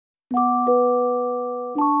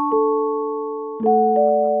I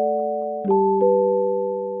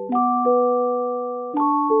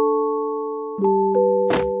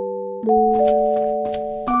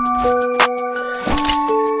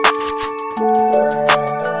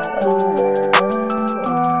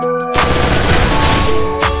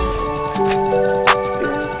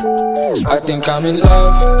think I'm in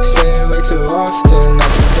love, say it way too often. I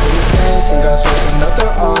can play these games, think I'm switching up the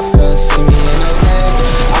offense. See me in the lane,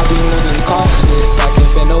 I be moving cautious. I can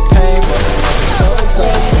feel no pain, but I be so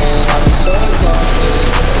exhausted. I be so exhausted.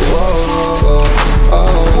 Whoa, oh,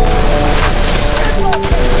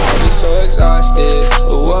 I be so exhausted.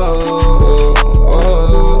 Whoa,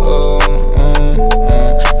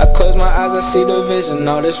 I close my eyes, I see the vision.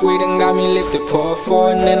 All this weed and got me lifted. Pour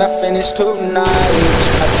four and then I finish tonight.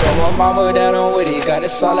 I told my mama that I'm with it. Got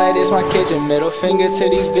it all like this, my kitchen. Middle finger to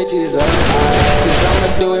these bitches up high. Cause I'ma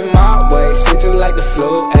do it my way. Sit you like the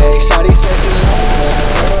flu, ayy. Shawty said she love me. I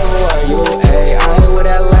tell her, who are you, ayy? I ain't with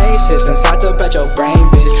that lame shit since I took at your brain,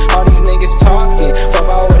 bitch. All these niggas talking, fuck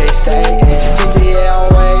about what they say. GTA I'm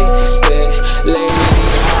wasted. Lately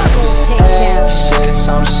I've been anxious.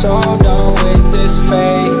 I'm so done with this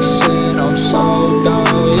fake shit. I'm so done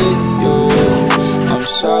with you. I'm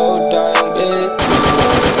so done with you.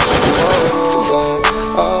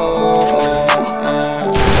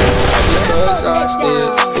 I be so exhausted.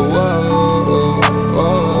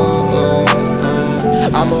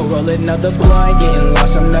 I'ma roll another blunt, getting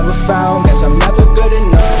lost, I'm never found. Guess I'm never good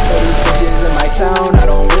enough for these bitches in my town. I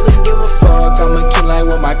don't really give a fuck, I'm a king like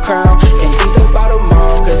with my crown. Can't